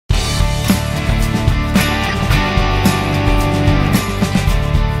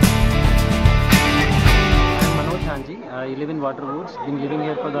Waterwoods. Been living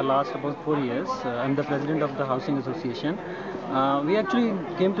here for the last about 4 years. I'm the president of the housing association. We actually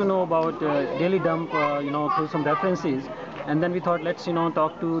came to know about daily dump, through some references, and then we thought, let's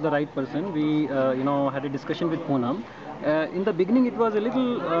talk to the right person. We had a discussion with Poonam. In the beginning, it was a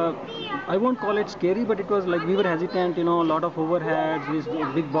little, I won't call it scary, but it was like we were hesitant. A lot of overheads. These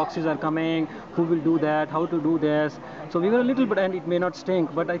big boxes are coming. Who will do that? How to do this? So we were a little bit, and it may not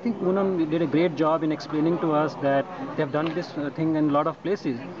stink, but I think Poonam did a great job in explaining to us that they have done this thing in a lot of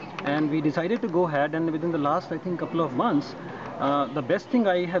places, and we decided to go ahead. And within the last, I think, couple of months, the best thing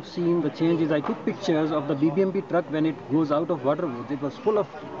I have seen the change is I took pictures of the BBMP truck when it goes out of Waterwoods. It was full of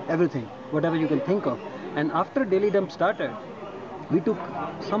everything, whatever you can think of. And after daily dump started, we took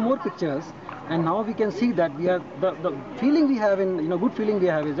some more pictures, and now we can see that we are the feeling we have in good feeling we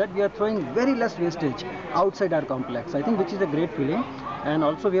have is that we are throwing very less wastage outside our complex. I think which is a great feeling, and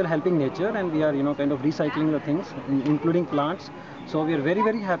also we are helping nature, and we are kind of recycling the things, including plants. So we are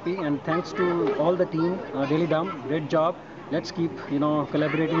very happy, and thanks to all the team, daily dump, great job. Let's keep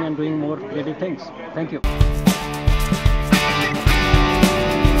collaborating and doing more creative things. Thank you.